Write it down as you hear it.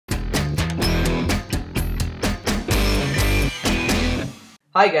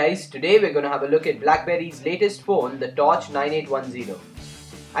Hi guys, today we're going to have a look at BlackBerry's latest phone, the Torch 9810.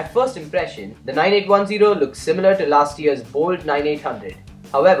 At first impression, the 9810 looks similar to last year's bold 9800.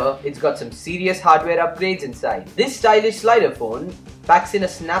 However, it's got some serious hardware upgrades inside. This stylish slider phone packs in a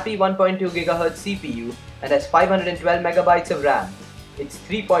snappy 1.2 GHz CPU and has 512 MB of RAM. Its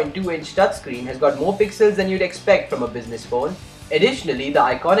 3.2-inch touchscreen has got more pixels than you'd expect from a business phone. Additionally, the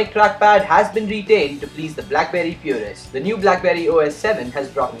iconic trackpad has been retained to please the BlackBerry purists. The new BlackBerry OS 7 has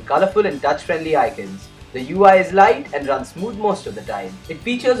brought in colorful and touch-friendly icons. The UI is light and runs smooth most of the time. It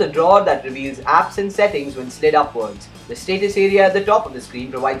features a drawer that reveals apps and settings when slid upwards. The status area at the top of the screen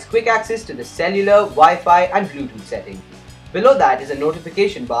provides quick access to the cellular, Wi-Fi and Bluetooth settings. Below that is a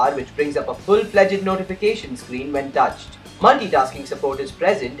notification bar which brings up a full-fledged notification screen when touched. Multitasking support is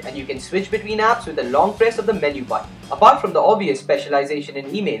present and you can switch between apps with a long press of the menu button. Apart from the obvious specialization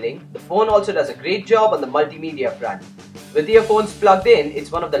in emailing, the phone also does a great job on the multimedia front. With earphones plugged in,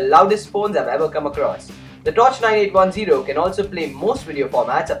 it's one of the loudest phones I've ever come across. The Torch 9810 can also play most video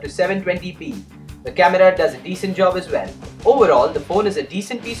formats up to 720p. The camera does a decent job as well. Overall, the phone is a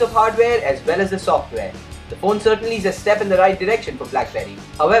decent piece of hardware as well as the software. The phone certainly is a step in the right direction for BlackBerry.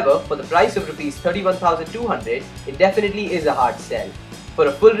 However, for the price of Rs 31,200, it definitely is a hard sell. For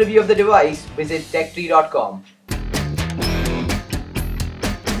a full review of the device, visit TechTree.com.